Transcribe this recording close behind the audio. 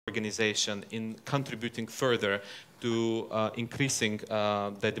organization in contributing further to increasing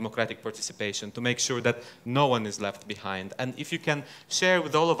the democratic participation, to make sure that no one is left behind. And if you can share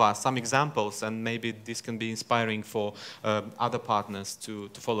with all of us some examples, and maybe this can be inspiring for other partners to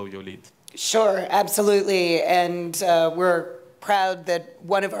follow your lead. Sure, absolutely. And we're proud that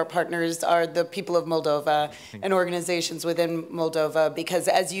one of our partners are the people of Moldova and organizations within Moldova, because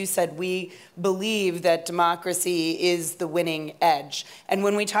as you said, we believe that democracy is the winning edge. And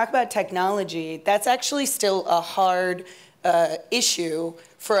when we talk about technology, that's actually still a hard issue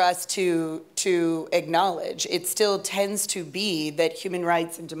for us to acknowledge. It still tends to be that human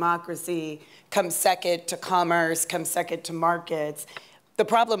rights and democracy come second to commerce, come second to markets. The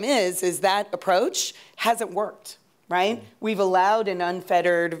problem is that approach hasn't worked. Right? We've allowed an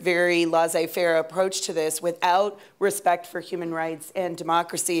unfettered, very laissez-faire approach to this without respect for human rights and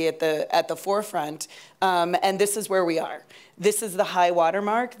democracy at the forefront. And this is where we are. This is the high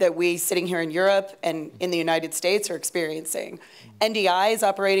watermark that we, sitting here in Europe and in the United States, are experiencing. NDI is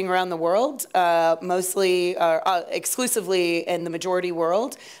operating around the world, mostly, exclusively in the majority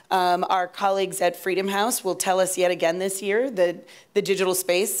world. Our colleagues at Freedom House will tell us yet again this year that the digital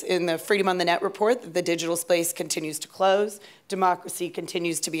space, in the Freedom on the Net report, that the digital space continues to close, democracy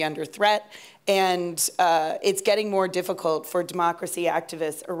continues to be under threat, and it's getting more difficult for democracy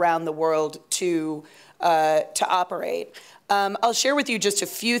activists around the world to operate. I'll share with you just a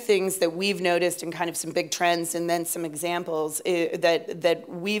few things that we've noticed and kind of some big trends, and then some examples that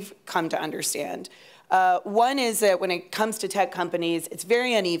we've come to understand. One is that when it comes to tech companies, it's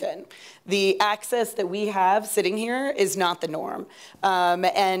very uneven. The access that we have sitting here is not the norm,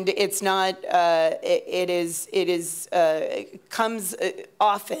 and it's not. It comes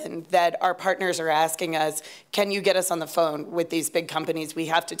often that our partners are asking us, "Can you get us on the phone with these big companies? We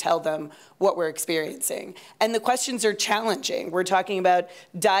have to tell them what we're experiencing." And the questions are challenging. We're talking about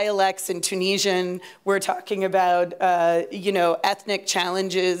dialects in Tunisian. We're talking about ethnic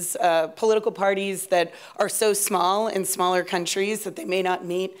challenges, political parties that are so small in smaller countries that they may not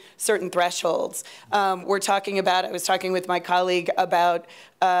meet certain thresholds. We're talking about, I was talking with my colleague about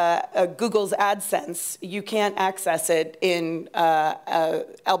Google's AdSense. You can't access it in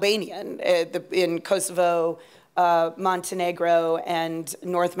Albanian, in Kosovo, Montenegro, and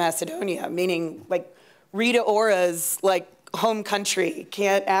North Macedonia, meaning like Rita Ora's home country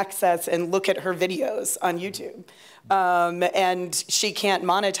can't access and look at her videos on YouTube. And she can't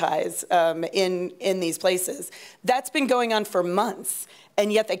monetize in these places. That's been going on for months,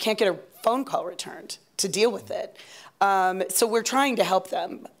 and yet they can't get a phone call returned to deal with it. So we're trying to help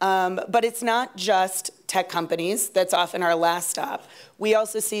them. But it's not just tech companies. That's often our last stop. We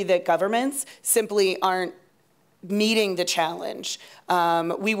also see that governments simply aren't meeting the challenge.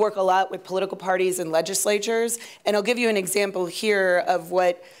 We work a lot with political parties and legislatures, and I'll give you an example here of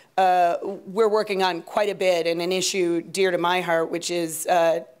what we're working on quite a bit, and an issue dear to my heart, which is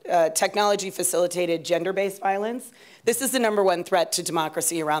technology-facilitated gender-based violence. This is the #1 threat to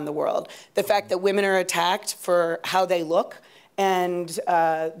democracy around the world. The fact that women are attacked for how they look and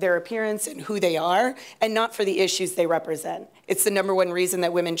their appearance and who they are, and not for the issues they represent. It's the #1 reason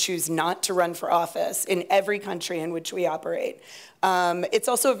that women choose not to run for office in every country in which we operate. It's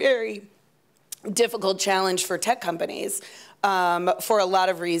also a very difficult challenge for tech companies for a lot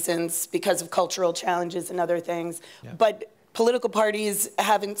of reasons, because of cultural challenges and other things. Yeah. But political parties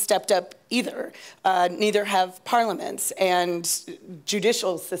haven't stepped up either. Neither have parliaments and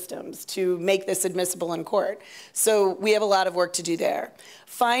judicial systems to make this admissible in court. So we have a lot of work to do there.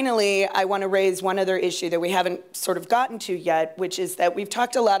 Finally, I want to raise one other issue that we haven't sort of gotten to yet, which is that we've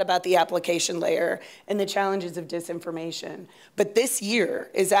talked a lot about the application layer and the challenges of disinformation. But this year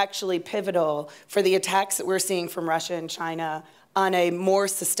is actually pivotal for the attacks that we're seeing from Russia and China on a more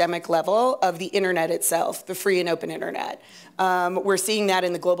systemic level of the internet itself, the free and open internet. We're seeing that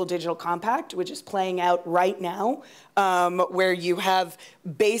in the Global Digital Compact, which is playing out right now, where you have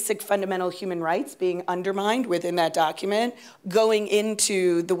basic fundamental human rights being undermined within that document, going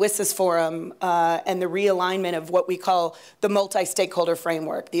into the WSIS forum and the realignment of what we call the multi-stakeholder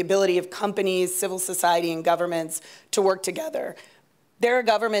framework, the ability of companies, civil society, and governments to work together. There are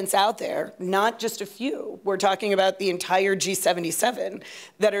governments out there, not just a few, we're talking about the entire G77,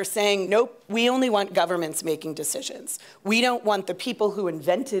 that are saying, nope, we only want governments making decisions. We don't want the people who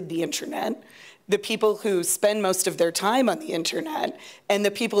invented the internet, the people who spend most of their time on the internet, and the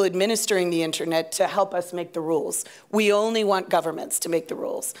people administering the internet to help us make the rules. We only want governments to make the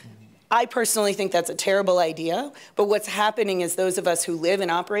rules. I personally think that's a terrible idea, but what's happening is those of us who live and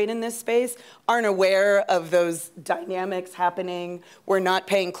operate in this space aren't aware of those dynamics happening. We're not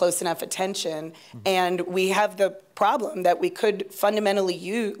paying close enough attention, and we have the problem that we could fundamentally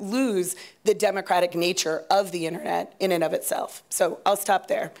lose the democratic nature of the internet in and of itself. So I'll stop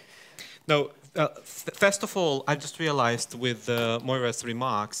there. No. First of all, I just realized with Moira's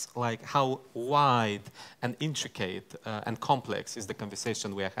remarks, like how wide and intricate and complex is the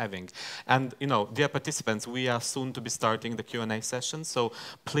conversation we are having. And, you know, dear participants, we are soon to be starting the Q&A session. So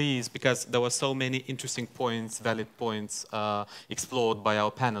please, because there were so many interesting points, valid points explored by our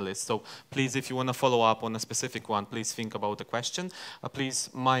panelists. So please, if you want to follow up on a specific one, please think about the question. Please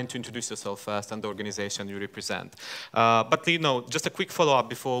mind to introduce yourself first and the organization you represent. But, you know, just a quick follow-up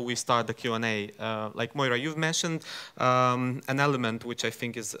before we start the Q&A. Like Moira, you've mentioned an element which I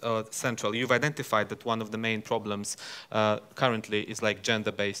think is central. You've identified that one of the main problems currently is like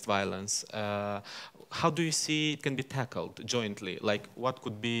gender-based violence. How do you see it can be tackled jointly? Like, what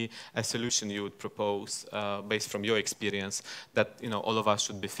could be a solution you would propose based from your experience that, you know, all of us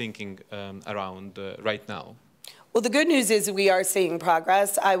should be thinking around right now? Well, the good news is we are seeing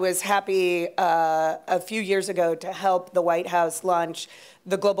progress. I was happy a few years ago to help the White House launch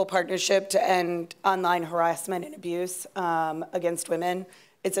the Global Partnership to End Online Harassment and Abuse Against Women.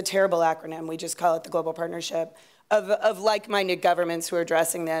 It's a terrible acronym. We just call it the Global Partnership of like-minded governments who are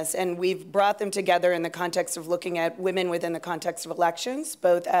addressing this. And we've brought them together in the context of looking at women within the context of elections,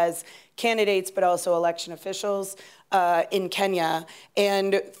 both as candidates but also election officials in Kenya.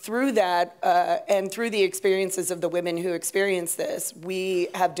 And through that, and through the experiences of the women who experience this, we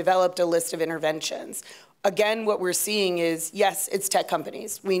have developed a list of interventions. Again, what we're seeing is, yes, it's tech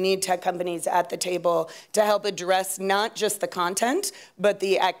companies. We need tech companies at the table to help address not just the content, but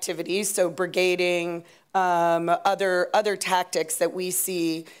the activities, so brigading, other tactics that we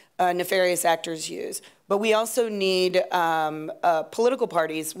see nefarious actors use. But we also need political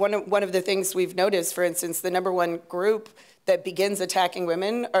parties. One of the things we've noticed, for instance, the #1 group that begins attacking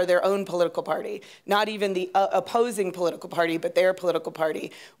women are their own political party, not even the opposing political party, but their political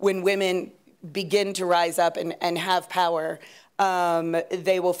party. When women begin to rise up and have power,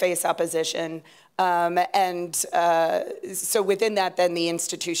 they will face opposition. So within that, then the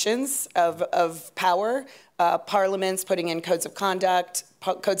institutions of power, parliaments putting in codes of conduct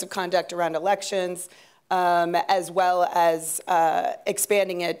around elections, as well as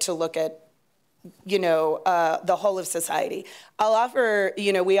expanding it to look at, you know, the whole of society. I'll offer,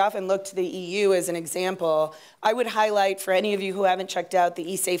 you know, we often look to the EU as an example. I would highlight for any of you who haven't checked out the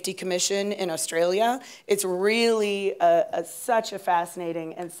eSafety Commission in Australia. It's really such a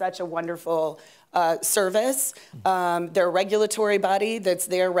fascinating and such a wonderful service. They're a regulatory body that's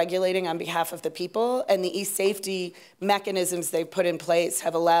there regulating on behalf of the people, and the e-safety mechanisms they've put in place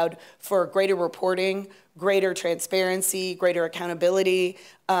have allowed for greater reporting, greater transparency, greater accountability,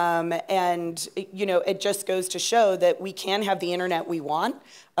 and you know, it just goes to show that we can have the internet we want.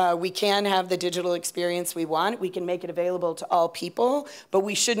 We can have the digital experience we want. We can make it available to all people, but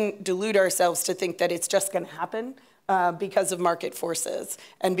we shouldn't delude ourselves to think that it's just going to happen. Because of market forces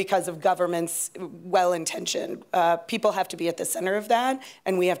and because of governments' well-intentioned. People have to be at the center of that,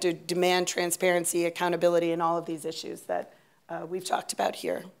 and we have to demand transparency, accountability, and all of these issues that we've talked about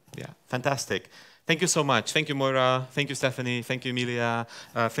here. Yeah, fantastic. Thank you so much. Thank you, Moira. Thank you, Stephanie. Thank you, Emilija.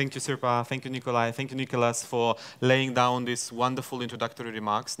 Thank you, Sirpa. Thank you, Nicolai. Thank you, Nicholas, for laying down these wonderful introductory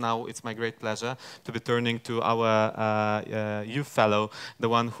remarks. Now it's my great pleasure to be turning to our youth fellow, the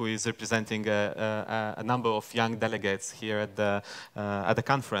one who is representing a number of young delegates here at the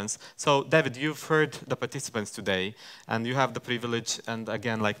conference. So, David, you've heard the participants today, and you have the privilege, and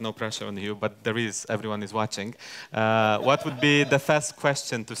again, like no pressure on you, but there is, everyone is watching. What would be the first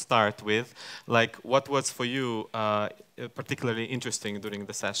question to start with? Like, what was for you particularly interesting during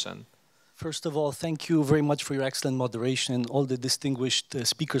the session? First of all, thank you very much for your excellent moderation and all the distinguished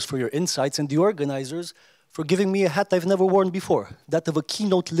speakers for your insights, and the organizers for giving me a hat I've never worn before, that of a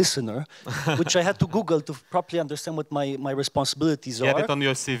keynote listener, which I had to Google to properly understand what my responsibilities are. Get it on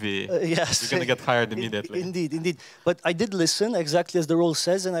your CV. Yes. You're going to get hired immediately. Indeed, indeed. But I did listen, exactly as the role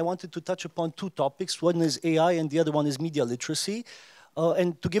says, and I wanted to touch upon two topics. One is AI and the other one is media literacy.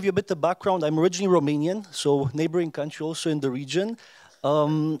 And to give you a bit of background, I'm originally Romanian, so neighboring country also in the region,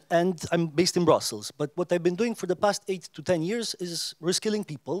 and I'm based in Brussels. But what I've been doing for the past 8 to 10 years is reskilling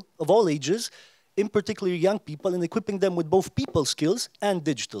people of all ages, in particular young people, and equipping them with both people skills and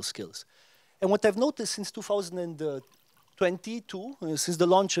digital skills. And what I've noticed since 2022, since the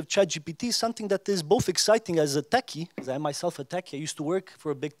launch of ChatGPT, something that is both exciting as a techie, as I am myself a techie, I used to work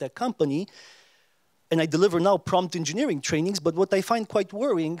for a big tech company, and I deliver now prompt engineering trainings, but what I find quite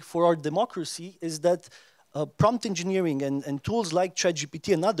worrying for our democracy is that prompt engineering and tools like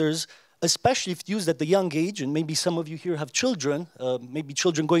ChatGPT and others, especially if used at a young age, and maybe some of you here have children, maybe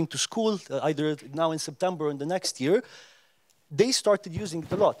children going to school either now in September or in the next year, they started using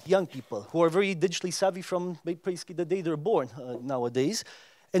it a lot, young people who are very digitally savvy from basically the day they're born nowadays.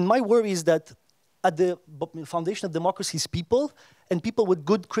 And my worry is that at the foundation of democracy is people, and people with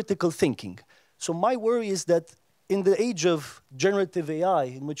good critical thinking. So my worry is that in the age of generative AI,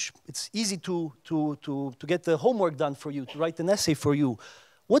 in which it's easy to get the homework done for you, to write an essay for you,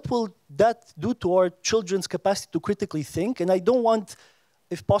 what will that do to our children's capacity to critically think? And I don't want,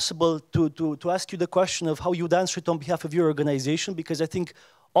 if possible, to ask you the question of how you'd answer it on behalf of your organization, because I think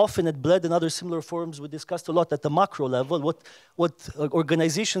often at Bled and other similar forums we discussed a lot at the macro level, what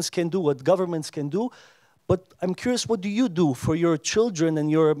organizations can do, what governments can do. But I'm curious, what do you do for your children and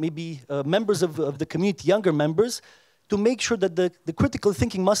your maybe members of the community, younger members, to make sure that the critical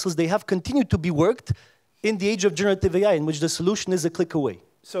thinking muscles they have continue to be worked in the age of generative AI, in which the solution is a click away?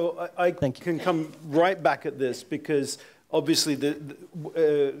 So I can come right back at this, because obviously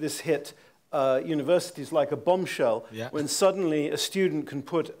this hit universities like a bombshell, when suddenly a student can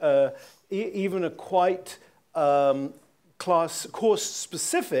put even a quite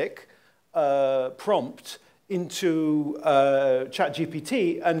course-specific prompt into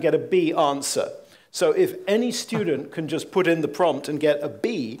ChatGPT and get a B answer. So if any student can just put in the prompt and get a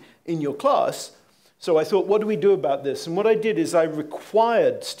B in your class, so I thought, what do we do about this? And what I did is I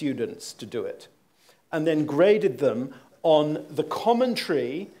required students to do it and then graded them on the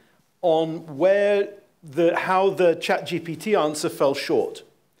commentary on how the ChatGPT answer fell short.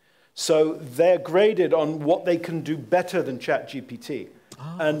 So they're graded on what they can do better than ChatGPT.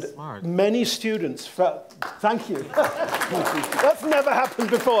 Oh, and smart. Many students felt, thank you. That's never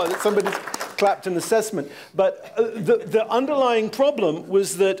happened before, that somebody's clapped an assessment. But the underlying problem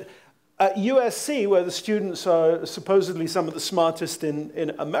was that at USC, where the students are supposedly some of the smartest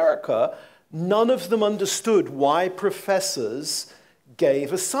in America, none of them understood why professors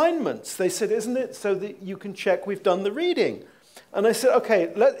gave assignments. They said, isn't it so that you can check we've done the reading? And I said,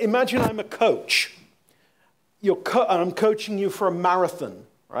 okay, imagine I'm a coach. And I'm coaching you for a marathon,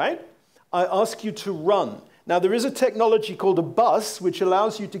 right? I ask you to run. Now, there is a technology called a bus, which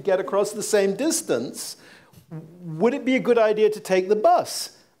allows you to get across the same distance. Would it be a good idea to take the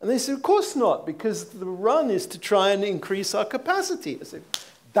bus? And they said, of course not, because the run is to try and increase our capacity. I said,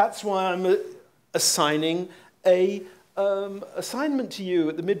 that's why I'm assigning a assignment to you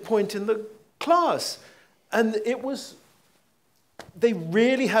at the midpoint in the class. And they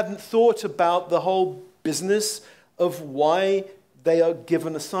really hadn't thought about the whole business of why they are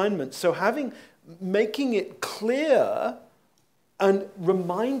given assignments. So making it clear and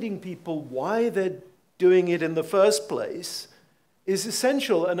reminding people why they're doing it in the first place is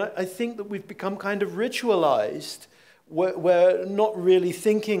essential. And I think that we've become kind of ritualized. We're not really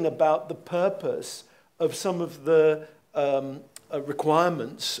thinking about the purpose of some of the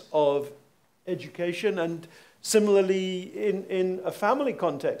requirements of education. And similarly, in a family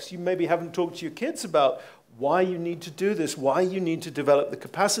context, you maybe haven't talked to your kids about why you need to do this, why you need to develop the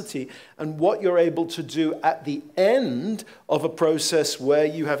capacity, and what you're able to do at the end of a process where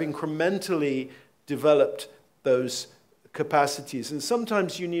you have incrementally developed those capacities. And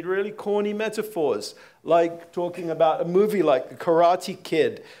sometimes you need really corny metaphors, like talking about a movie like The Karate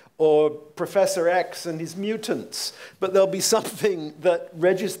Kid or Professor X and his mutants. But there'll be something that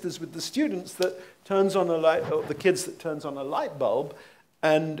registers with the students that turns on a light, or the kids that turns on a light bulb,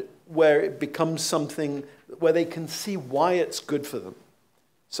 and where it becomes something where they can see why it's good for them.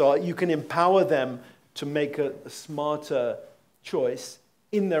 So you can empower them to make a smarter choice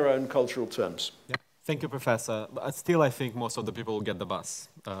in their own cultural terms. Yeah. Thank you, Professor. But still, I think most of the people will get the bus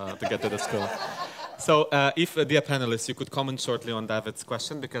to get to the school. So if, dear panelists, you could comment shortly on David's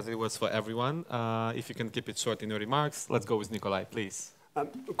question, because it was for everyone. If you can keep it short in your remarks. Let's go with Nicolai, please.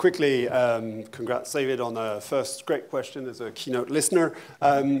 Quickly, congrats, David, on the first great question as a keynote listener.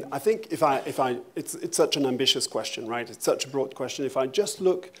 I think it's such an ambitious question, right? It's such a broad question. If I just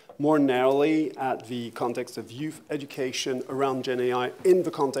look more narrowly at the context of youth education around Gen AI in the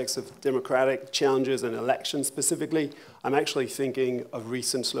context of democratic challenges and elections specifically, I'm actually thinking of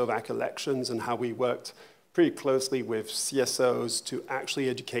recent Slovak elections and how we worked pretty closely with CSOs to actually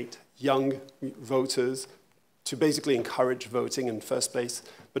educate young voters to basically encourage voting in first place,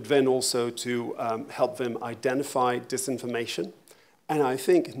 but then also to help them identify disinformation. And I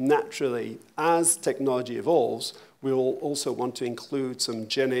think naturally, as technology evolves, we will also want to include some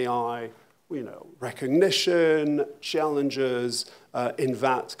Gen AI recognition, challenges in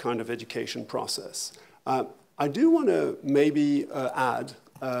that kind of education process. I do want to maybe add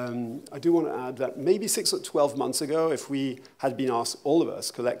that maybe 6 or 12 months ago, if we had been asked, all of us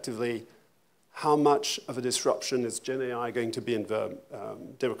collectively, how much of a disruption is Gen AI going to be in the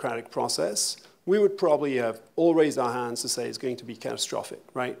democratic process, we would probably have all raised our hands to say it's going to be catastrophic,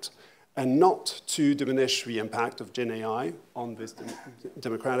 right? And not to diminish the impact of Gen AI on these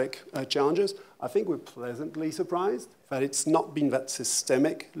democratic challenges. I think we're pleasantly surprised that it's not been that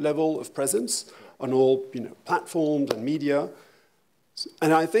systemic level of presence on all platforms and media.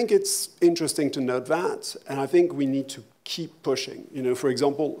 And I think it's interesting to note that, and I think we need to keep pushing. For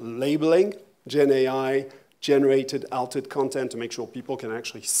example, labeling Gen AI generated altered content to make sure people can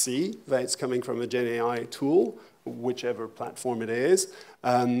actually see that it's coming from a Gen AI tool, whichever platform it is.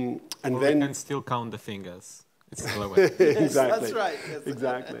 And or then we can still count the fingers. It's still away. Exactly. That's right.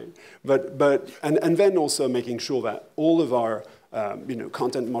 Exactly. And then also making sure that all of our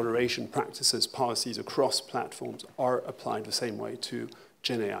content moderation practices, policies across platforms are applied the same way to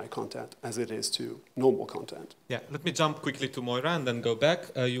Gen AI content as it is to normal content. Yeah, let me jump quickly to Moira and then go back.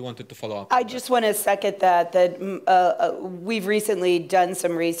 You wanted to follow up. I just want to second that we've recently done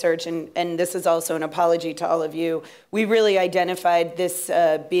some research, and this is also an apology to all of you. We really identified this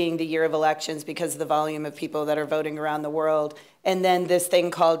being the year of elections because of the volume of people that are voting around the world. And then this thing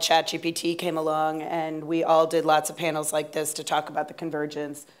called ChatGPT came along, and we all did lots of panels like this to talk about the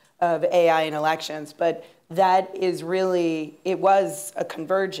convergence of AI in elections. But that is really, it was a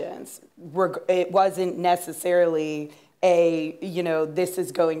convergence. It wasn't necessarily a, this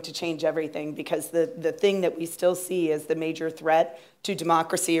is going to change everything, because the thing that we still see as the major threat to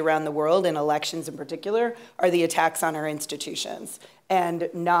democracy around the world, and elections in particular, are the attacks on our institutions, and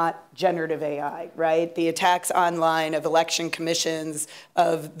not generative AI, right? The attacks online of election commissions,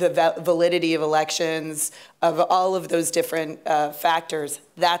 of the validity of elections, of all of those different factors,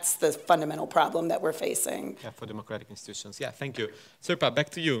 that's the fundamental problem that we're facing. Yeah, for democratic institutions. Yeah, thank you. Sirpa, back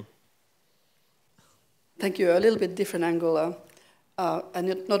to you. Thank you. A little bit different angle,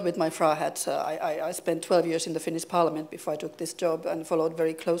 and not with my FRA hat. I spent 12 years in the Finnish parliament before I took this job, and followed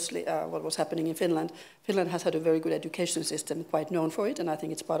very closely what was happening in Finland. Finland has had a very good education system, quite known for it, and I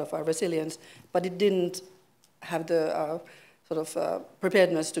think it's part of our resilience, but it didn't have the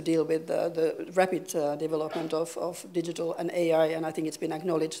preparedness to deal with the rapid development of digital and AI, and I think it's been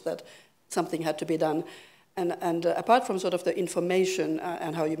acknowledged that something had to be done. And apart from sort of the information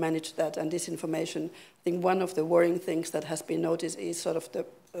and how you manage that and disinformation, I think one of the worrying things that has been noticed is sort of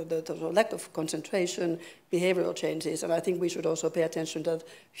the lack of concentration, behavioral changes, and I think we should also pay attention to the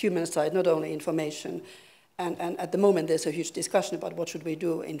human side, not only information. And at the moment, there's a huge discussion about what should we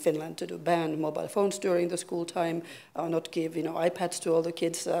do in Finland to ban mobile phones during the school time, or not give iPads to all the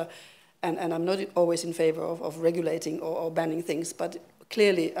kids. And I'm not always in favor of regulating or banning things, but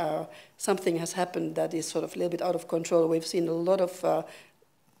clearly, something has happened that is sort of a little bit out of control. We've seen a lot of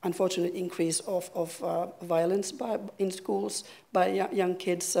unfortunate increase of violence in schools by young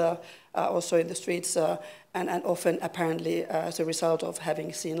kids, also in the streets, and often apparently as a result of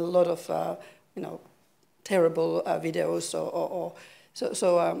having seen a lot of terrible videos.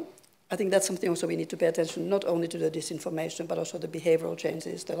 So I think that's something also we need to pay attention, not only to the disinformation, but also the behavioral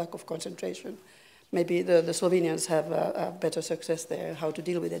changes, the lack of concentration. Maybe the Slovenians have a better success there, how to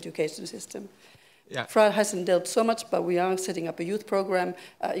deal with the education system. Yeah. FRA hasn't dealt so much, but we are setting up a youth program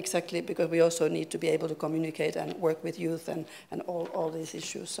exactly because we also need to be able to communicate and work with youth and all these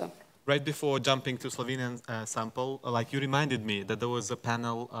issues. So. Right before jumping to Slovenian sample, you reminded me that there was a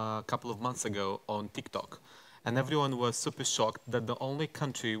panel a couple of months ago on TikTok. And everyone was super shocked that the only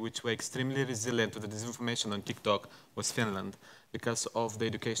country which were extremely resilient to the disinformation on TikTok was Finland, because of the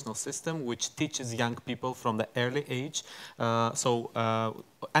educational system, which teaches young people from the early age.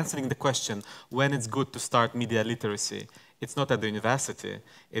 Answering the question, when it's good to start media literacy, it's not at the university,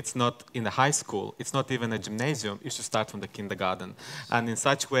 it's not in the high school, it's not even a gymnasium, you should start from the kindergarten. And in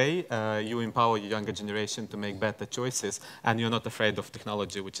such way, you empower your younger generation to make better choices, and you're not afraid of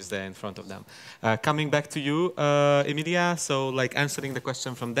technology, which is there in front of them. Coming back to you, Emilija, so answering the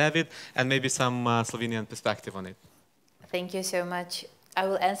question from David, and maybe some Slovenian perspective on it. Thank you so much. I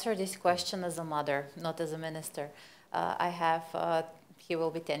will answer this question as a mother, not as a minister. I have, he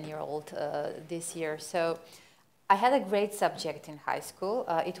will be 10-year-old this year. So I had a great subject in high school.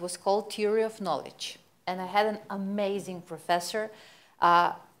 It was called Theory of Knowledge. And I had an amazing professor.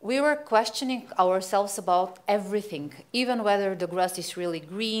 We were questioning ourselves about everything, even whether the grass is really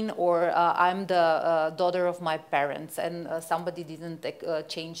green or I'm the daughter of my parents and somebody didn't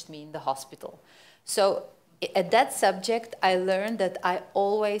change me in the hospital. So at that subject, I learned that I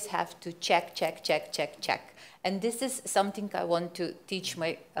always have to check. And this is something I want to teach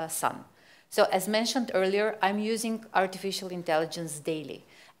my son. So as mentioned earlier, I'm using artificial intelligence daily.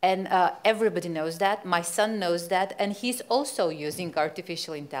 And everybody knows that. My son knows that. And he's also using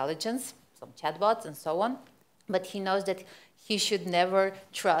artificial intelligence, some chatbots and so on. But he knows that he should never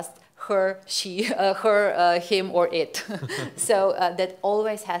trust her, she, him, or it. So that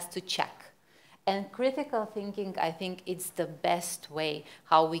always has to check. And critical thinking, I think, it's the best way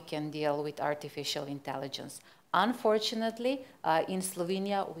how we can deal with artificial intelligence. Unfortunately, in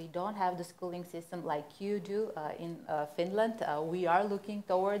Slovenia, we don't have the schooling system like you do in Finland. We are looking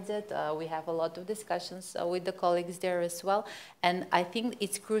towards it. We have a lot of discussions with the colleagues there as well. And I think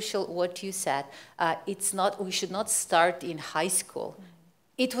it's crucial what you said. We should not start in high school.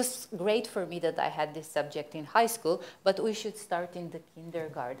 It was great for me that I had this subject in high school, but we should start in the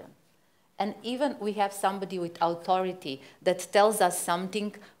kindergarten. And even we have somebody with authority that tells us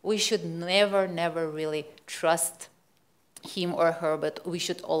something, we should never really trust him or her, but we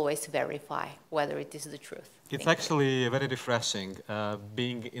should always verify whether it is the truth. It's actually very refreshing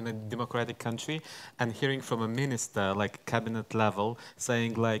being in a democratic country and hearing from a minister, like cabinet level,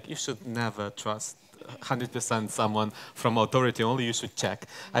 saying like, you should never trust 100% someone from authority, only you should check.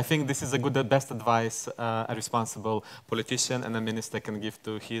 I think this is a good, best advice a responsible politician and a minister can give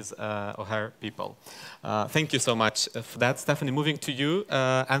to his or her people. Thank you so much for that. Stephanie, moving to you,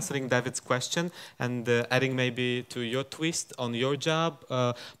 answering David's question and adding maybe to your twist on your job,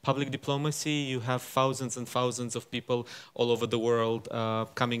 public diplomacy. You have thousands and thousands of people all over the world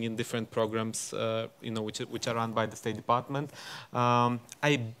coming in different programs, you know, which are run by the State Department.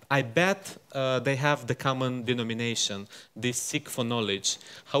 I bet they have the common denomination, this seek for knowledge.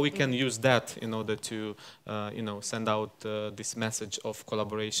 How we can use that in order to, you know, send out this message of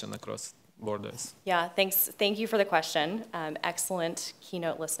collaboration across borders? Yeah, thanks. Thank you for the question. Excellent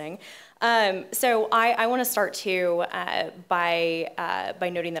keynote listening. So I want to start too by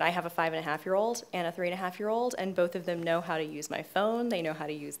noting that I have a 5.5-year-old and a 3.5-year-old, and both of them know how to use my phone. They know how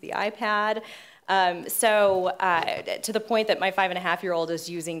to use the iPad. To the point that my 5.5-year-old is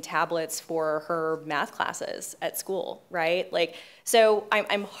using tablets for her math classes at school, right? Like, so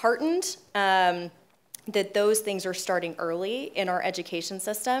I'm heartened that those things are starting early in our education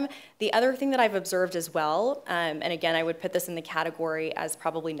system. The other thing that I've observed as well, and again, I would put this in the category as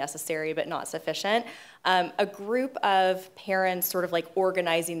probably necessary but not sufficient, a group of parents sort of like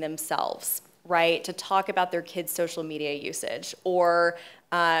organizing themselves, right, to talk about their kids' social media usage or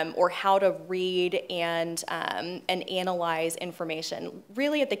how to read and analyze information,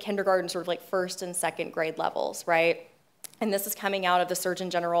 really at the kindergarten, sort of like 1st and 2nd grade levels, right? And this is coming out of the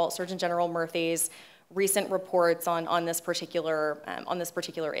Surgeon General Murphy's recent reports on this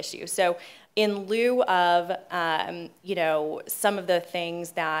particular issue. So, in lieu of you know, some of the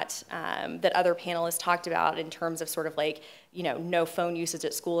things that that other panelists talked about in terms of sort of like, you know, no phone usage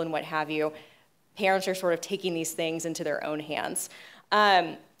at school and what have you, parents are sort of taking these things into their own hands.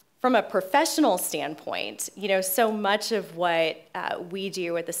 From a professional standpoint, you know, so much of what we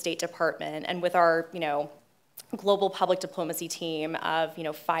do at the State Department and with our, you know, global public diplomacy team of, you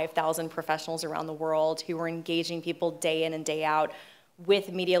know, 5,000 professionals around the world who are engaging people day in and day out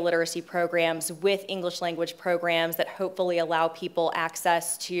with media literacy programs, with English language programs that hopefully allow people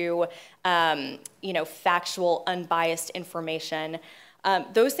access to, you know, factual, unbiased information.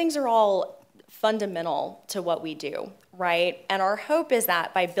 Those things are all fundamental to what we do, right? And our hope is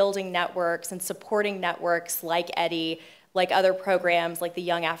that by building networks and supporting networks like EDI, like other programs like the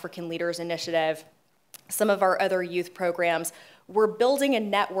Young African Leaders Initiative, some of our other youth programs, we're building a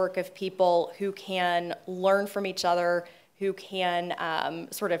network of people who can learn from each other, who can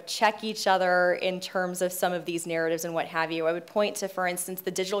sort of check each other in terms of some of these narratives and what have you. I would point to, for instance,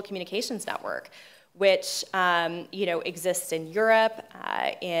 the Digital Communications Network, which you know, exists in Europe,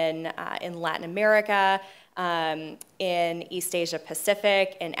 in Latin America, in East Asia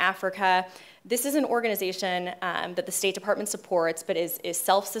Pacific, in Africa. This is an organization that the State Department supports, but is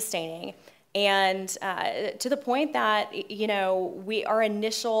self-sustaining. And to the point that, you know, our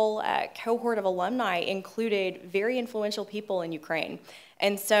initial cohort of alumni included very influential people in Ukraine.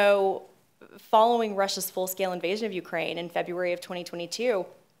 And so following Russia's full-scale invasion of Ukraine in February of 2022,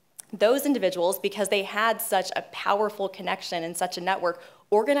 those individuals, because they had such a powerful connection and such a network,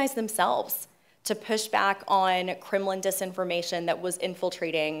 organized themselves to push back on Kremlin disinformation that was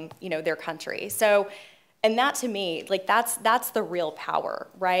infiltrating, you know, their country. So, and that to me, like that's the real power,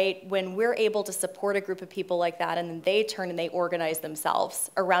 right? When we're able to support a group of people like that and then they turn and they organize themselves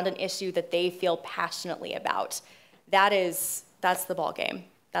around an issue that they feel passionately about. That's the ball game.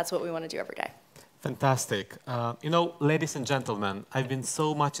 That's what we want to do every day. Fantastic. You know, ladies and gentlemen, I've been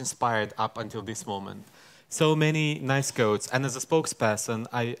so much inspired up until this moment. So many nice quotes, and as a spokesperson,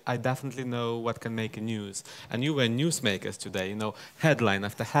 I definitely know what can make a news. And you were newsmakers today, you know, headline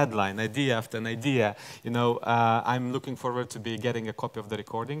after headline, idea after an idea. You know, I'm looking forward to be getting a copy of the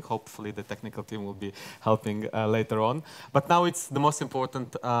recording. Hopefully the technical team will be helping later on. But now it's the most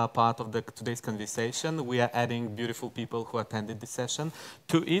important part of today's conversation. We are adding beautiful people who attended this session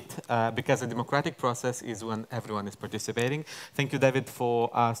to it, because a democratic process is when everyone is participating. Thank you, David,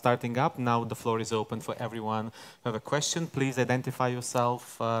 for starting up. Now the floor is open for everyone who have a question. Please identify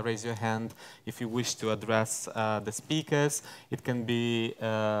yourself, raise your hand if you wish to address the speakers. It can be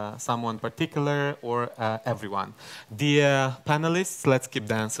someone particular or everyone. Dear panelists, let's keep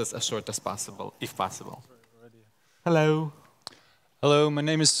the answers as short as possible, if possible. Hello. Hello, my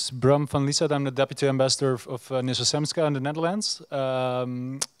name is Bram van Lieshout. I'm the Deputy Ambassador of Nizozemska in the Netherlands.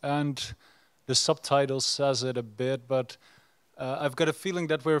 And the subtitle says it a bit, but I've got a feeling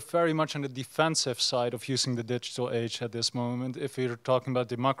that we're very much on the defensive side of using the digital age at this moment if we're talking about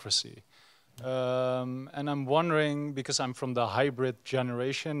democracy. And I'm wondering, because I'm from the hybrid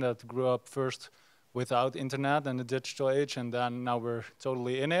generation that grew up first without internet and the digital age, and then now we're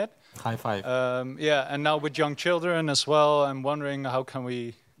totally in it. High five. Yeah, and now with young children as well, I'm wondering how can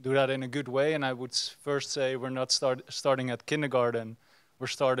we do that in a good way. And I would first say we're not starting at kindergarten, we're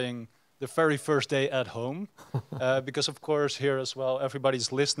starting the very first day at home, because of course here as well,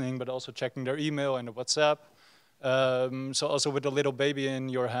 everybody's listening, but also checking their email and the WhatsApp. So also with a little baby in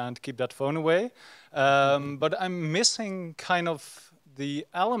your hand, keep that phone away. But I'm missing kind of the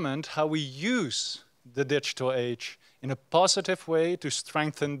element how we use the digital age in a positive way to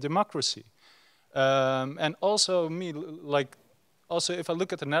strengthen democracy. And also also if I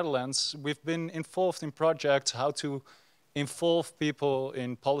look at the Netherlands, we've been involved in projects how to involve people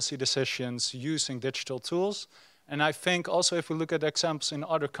in policy decisions using digital tools. And I think also if we look at examples in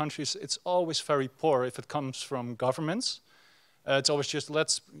other countries, it's always very poor if it comes from governments. It's always just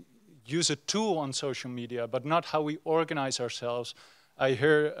let's use a tool on social media, but not how we organize ourselves. I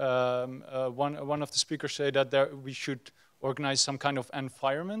hear one of the speakers say that we should organize some kind of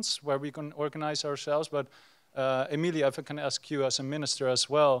environments where we can organize ourselves. But Emilija, if I can ask you as a minister as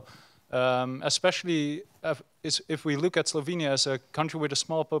well, especially if we look at Slovenia as a country with a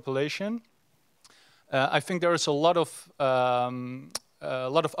small population, I think there is a lot of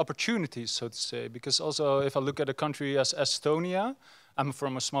opportunities, so to say, because also if I look at a country as Estonia, I'm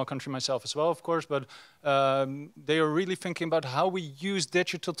from a small country myself as well, of course, but they are really thinking about how we use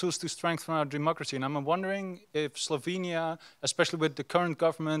digital tools to strengthen our democracy. And I'm wondering if Slovenia, especially with the current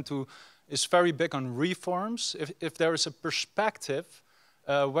government who is very big on reforms, if there is a perspective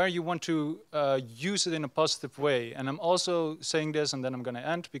where you want to use it in a positive way. And I'm also saying this, and then I'm going to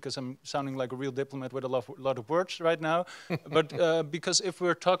end, because I'm sounding like a real diplomat with a lot of words right now. But because if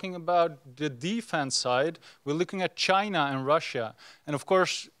we're talking about the defense side, we're looking at China and Russia. And of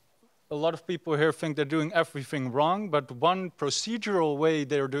course, a lot of people here think they're doing everything wrong, but one procedural way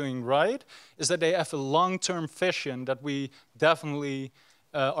they're doing right is that they have a long-term vision that we definitely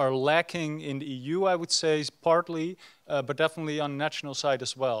are lacking in the EU, I would say, partly, but definitely on national side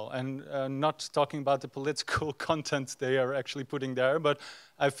as well. And not talking about the political content they are actually putting there, but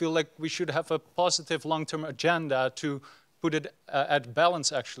I feel like we should have a positive long-term agenda to put it at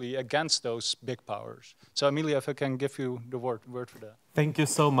balance, actually, against those big powers. So, Emilija, if I can give you the word for that. Thank you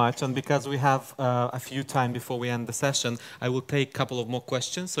so much. And because we have a few time before we end the session, I will take a couple of more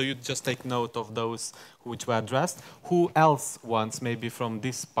questions. So you just take note of those which were addressed. Who else wants, maybe from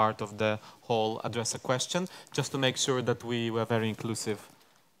this part of the hall, address a question, just to make sure that we were very inclusive?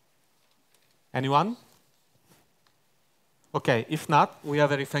 Anyone? Okay, if not, we are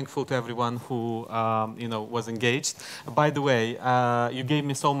very thankful to everyone who was engaged. By the way, you gave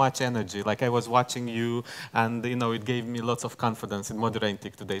me so much energy. Like I was watching you, and it gave me lots of confidence in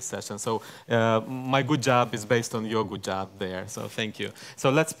moderating today's session. So my good job is based on your good job there. So thank you. So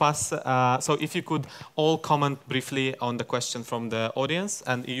let's pass. So if you could all comment briefly on the question from the audience,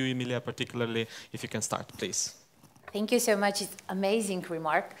 and you, Emilija, particularly, if you can start, please. Thank you so much. It's an amazing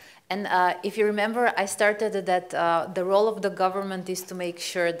remark. And if you remember, I started that the role of the government is to make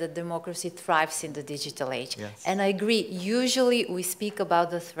sure that democracy thrives in the digital age. Yes. And I agree, usually we speak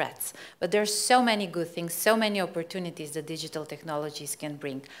about the threats, but there's so many good things, so many opportunities that digital technologies can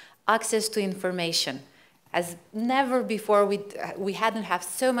bring. Access to information. As never before, we hadn't have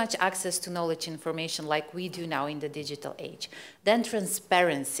so much access to knowledge information like we do now in the digital age. Then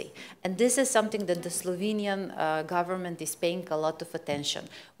transparency. And this is something that the Slovenian government is paying a lot of attention.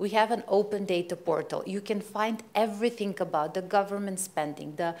 We have an open data portal. You can find everything about the government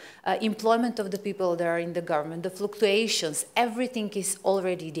spending, the employment of the people that are in the government, the fluctuations, everything is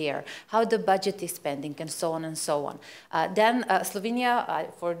already there, how the budget is spending, and so on and so on. Then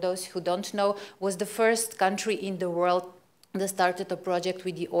Slovenia, for those who don't know, was the first country in the world that started a project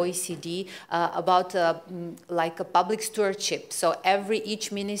with the OECD about like a public stewardship. So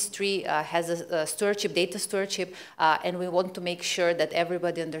each ministry has a stewardship, data stewardship, and we want to make sure that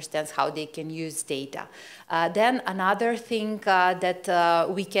everybody understands how they can use data. Then another thing that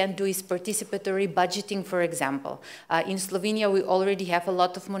we can do is participatory budgeting, for example. In Slovenia, we already have a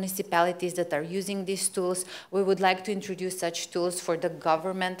lot of municipalities that are using these tools. We would like to introduce such tools for the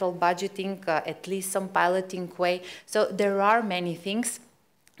governmental budgeting, at least some piloting way. So there are many things.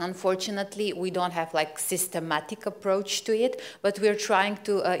 Unfortunately, we don't have like systematic approach to it, but we're trying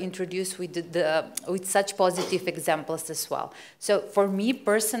to introduce with such positive examples as well. So for me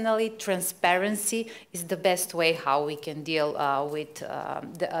personally, transparency is the best way how we can deal with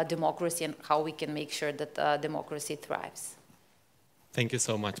democracy and how we can make sure that democracy thrives. Thank you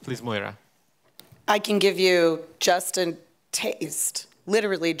so much. Please, Moira. I can give you just a taste.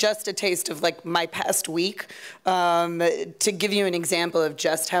 Literally just a taste of like my past week to give you an example of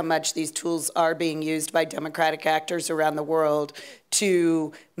just how much these tools are being used by democratic actors around the world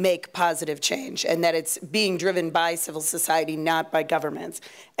to make positive change, and that it's being driven by civil society, not by governments.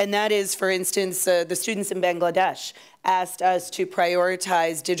 And that is, for instance, the students in Bangladesh asked us to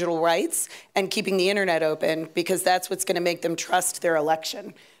prioritize digital rights and keeping the internet open because that's what's going to make them trust their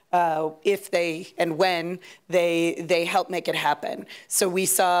election. If they and when they help make it happen. So we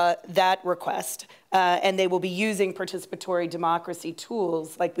saw that request, and they will be using participatory democracy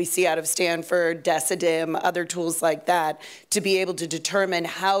tools like we see out of Stanford, Decidim, other tools like that, to be able to determine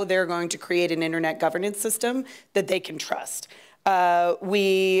how they're going to create an internet governance system that they can trust.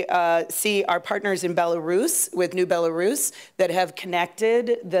 We see our partners in Belarus, with New Belarus, that have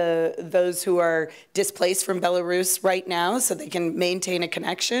connected those who are displaced from Belarus right now so they can maintain a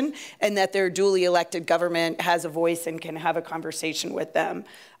connection, and that their duly elected government has a voice and can have a conversation with them.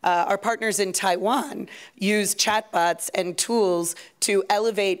 Our partners in Taiwan use chatbots and tools to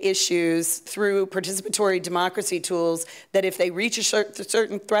elevate issues through participatory democracy tools that if they reach a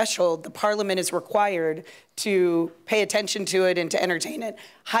certain threshold, the parliament is required to pay attention to it and to entertain it.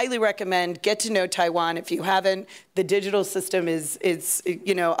 Highly recommend, get to know Taiwan if you haven't. The digital system is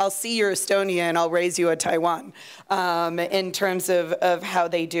you know, I'll see your Estonia and I'll raise you a Taiwan in terms of how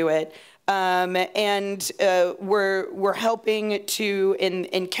they do it. We're helping to,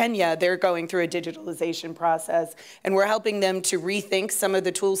 in Kenya, they're going through a digitalization process, and we're helping them to rethink some of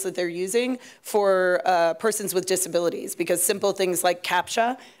the tools that they're using for persons with disabilities, because simple things like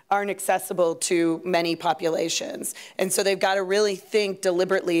CAPTCHA aren't accessible to many populations. And so they've got to really think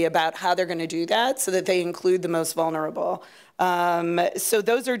deliberately about how they're going to do that so that they include the most vulnerable. So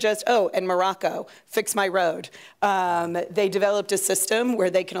those are just, oh, and Morocco, Fix My Road. They developed a system where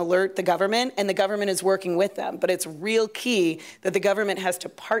they can alert the government, and the government is working with them. But it's real key that the government has to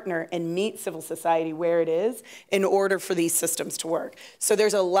partner and meet civil society where it is in order for these systems to work. So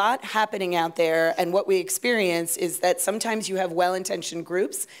there's a lot happening out there, and what we experience is that sometimes you have well-intentioned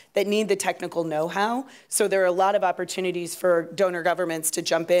groups that need the technical know-how. So there are a lot of opportunities for donor governments to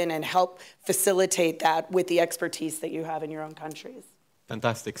jump in and help facilitate that with the expertise that you have in your own countries.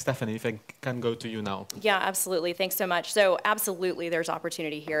 Fantastic. Stephanie, if I can go to you now. Yeah, absolutely. Thanks so much. So absolutely, there's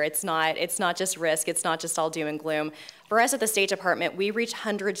opportunity here. It's not just risk. It's not just all doom and gloom. For us at the State Department, we reach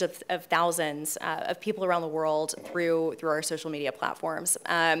hundreds of thousands of people around the world through our social media platforms.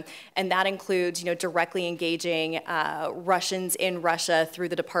 And that includes, directly engaging Russians in Russia through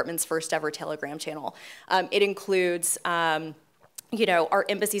the department's first ever Telegram channel. It includes our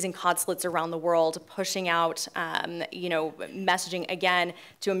embassies and consulates around the world pushing out, messaging, again,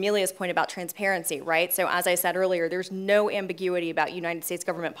 to Emilija's point about transparency, right? So as I said earlier, there's no ambiguity about United States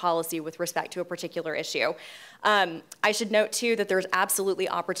government policy with respect to a particular issue. I should note, too, that there's absolutely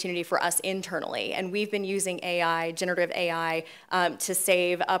opportunity for us internally, and we've been using AI, generative AI, to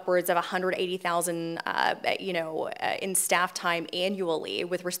save upwards of 180,000, in staff time annually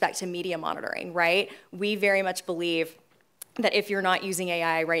with respect to media monitoring, right? We very much believe that if you're not using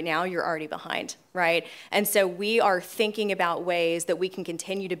AI right now, you're already behind, right? And so we are thinking about ways that we can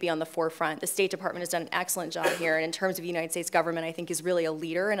continue to be on the forefront. The State Department has done an excellent job here, and in terms of the United States government, I think is really a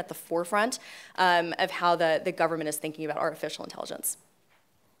leader and at the forefront of how the government is thinking about artificial intelligence.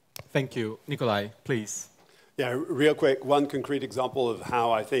 Thank you. Nicolai, please. Yeah, real quick, one concrete example of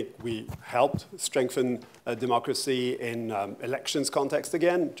how I think we helped strengthen democracy in elections context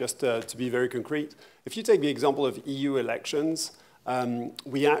again, just to be very concrete. If you take the example of EU elections,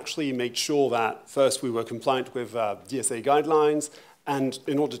 we actually made sure that first we were compliant with DSA guidelines, and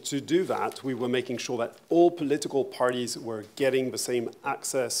in order to do that, we were making sure that all political parties were getting the same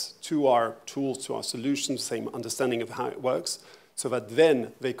access to our tools, to our solutions, same understanding of how it works, so that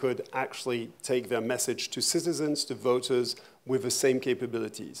then they could actually take their message to citizens, to voters, with the same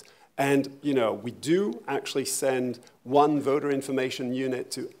capabilities. And, you know, we do actually send one voter information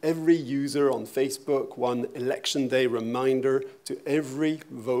unit to every user on Facebook, one election day reminder to every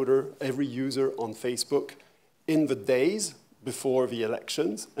voter, every user on Facebook in the days before the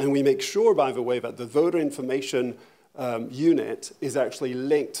elections. And we make sure, by the way, that the voter information unit is actually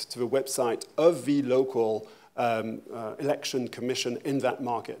linked to the website of the local election commission in that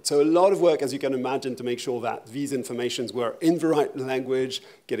market. So a lot of work, as you can imagine, to make sure that these informations were in the right language,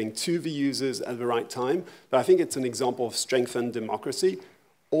 getting to the users at the right time. But I think it's an example of strengthened democracy.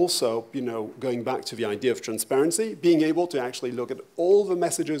 Also, you know, going back to the idea of transparency, being able to actually look at all the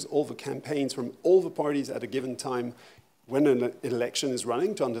messages, all the campaigns from all the parties at a given time when an election is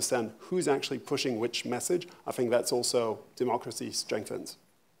running to understand who's actually pushing which message. I think that's also democracy strengthens.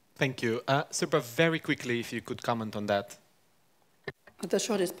 Thank you. Sirpa, very quickly, if you could comment on that. As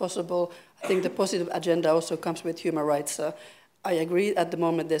short as possible, I think the positive agenda also comes with human rights. I agree at the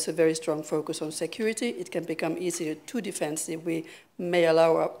moment there's a very strong focus on security. It can become easier to defend if we may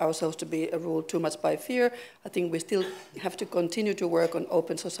allow ourselves to be ruled too much by fear. I think we still have to continue to work on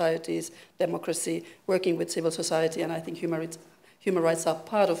open societies, democracy, working with civil society, and I think human rights are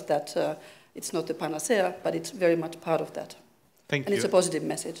part of that. It's not the panacea, but it's very much part of that. Thank you. And it's a positive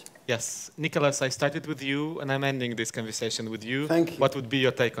message. Yes. Nicholas, I started with you, and I'm ending this conversation with you. Thank you. What would be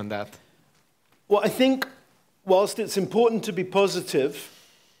your take on that? Well, I think whilst it's important to be positive,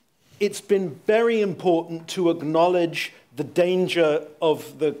 it's been very important to acknowledge the danger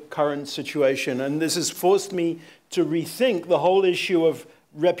of the current situation. And this has forced me to rethink the whole issue of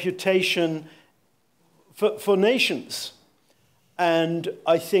reputation for nations. And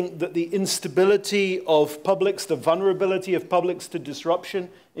I think that the instability of publics, the vulnerability of publics to disruption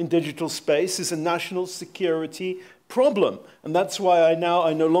in digital space is a national security problem. And that's why I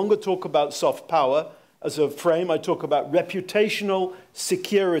no longer talk about soft power as a frame. I talk about reputational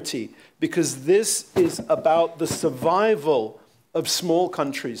security, because this is about the survival of small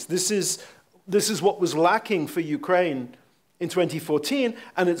countries. This is what was lacking for Ukraine in 2014,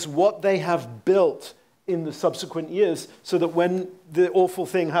 and it's what they have built in the subsequent years, so that when the awful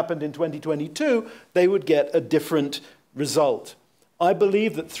thing happened in 2022, they would get a different result. I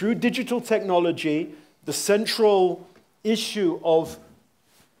believe that through digital technology, the central issue of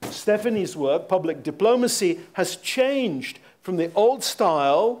Stephanie's work, public diplomacy, has changed from the old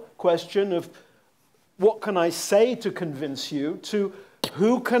style question of what can I say to convince you, to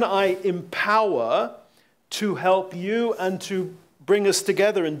who can I empower to help you and to bring us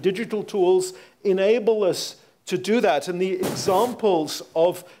together, and digital tools enable us to do that. And the examples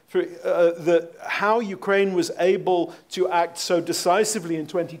of how Ukraine was able to act so decisively in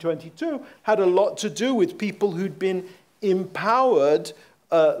 2022 had a lot to do with people who'd been empowered,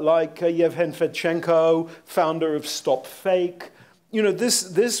 like Yevhen Fedchenko, founder of Stop Fake. You know,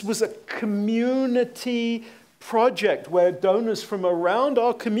 this was a community project where donors from around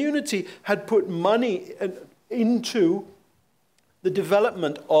our community had put money into the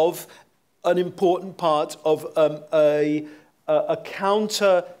development of an important part of a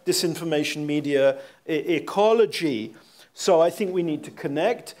counter-disinformation media ecology. So I think we need to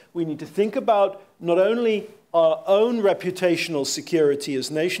connect. We need to think about not only our own reputational security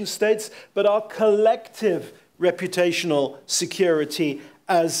as nation states, but our collective reputational security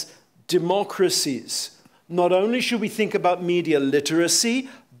as democracies. Not only should we think about media literacy,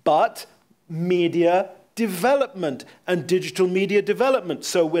 but media development and digital media development.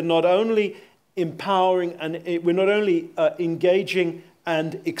 So we're not only empowering and we're not only engaging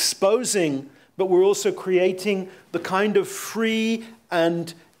and exposing, but we're also creating the kind of free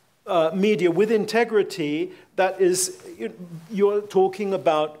and media with integrity that is, you're talking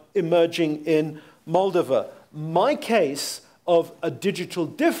about emerging in Moldova. My case of a digital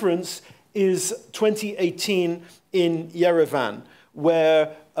difference is 2018 in Yerevan,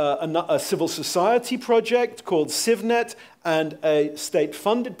 where a civil society project called CivNet and a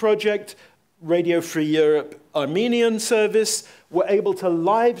state-funded project, Radio Free Europe Armenian service, were able to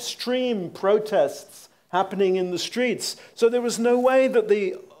live stream protests happening in the streets. So there was no way that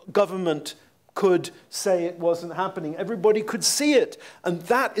the government could say it wasn't happening. Everybody could see it. And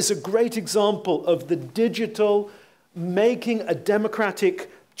that is a great example of the digital making a democratic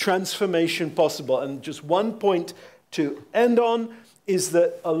transformation possible. And just one point to end on is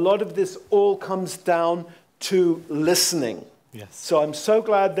that a lot of this all comes down to listening. Yes. So I'm so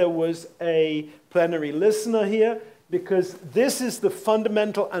glad there was a plenary listener here, because this is the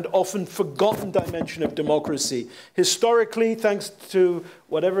fundamental and often forgotten dimension of democracy. Historically, thanks to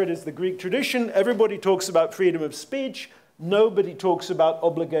whatever it is, the Greek tradition, everybody talks about freedom of speech. Nobody talks about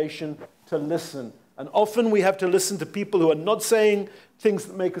obligation to listen. And often we have to listen to people who are not saying things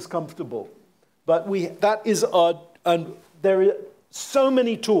that make us comfortable. But and there are so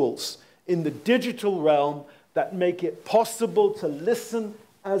many tools in the digital realm that make it possible to listen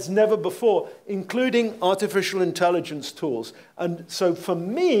as never before, including artificial intelligence tools. And so for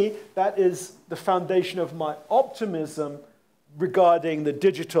me, that is the foundation of my optimism regarding the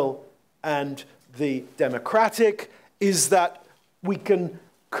digital and the democratic, is that we can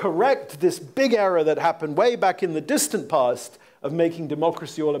correct this big error that happened way back in the distant past of making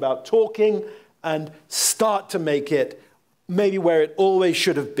democracy all about talking, and start to make it maybe where it always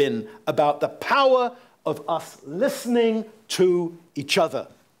should have been, about the power of us listening to each other.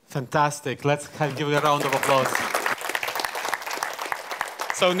 Fantastic. Let's give it a round of applause.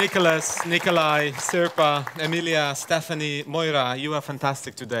 So Nicolai, Sirpa, Emilija, Stephanie, Moira, you are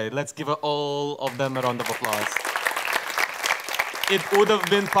fantastic today. Let's give all of them a round of applause. It would have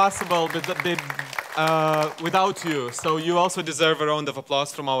been possible without you, so you also deserve a round of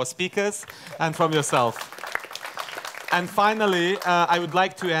applause from our speakers and from yourself. And finally, I would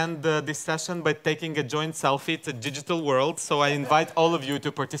like to end this session by taking a joint selfie. It's a digital world, so I invite all of you to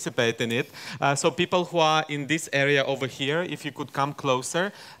participate in it. So people who are in this area over here, if you could come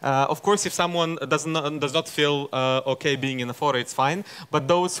closer. Of course, if someone does not feel okay being in a photo, it's fine. But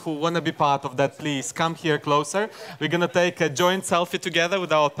those who want to be part of that, please come here closer. We're going to take a joint selfie together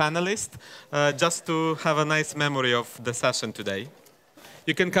with our panelists, just to have a nice memory of the session today.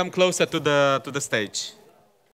 You can come closer to the stage.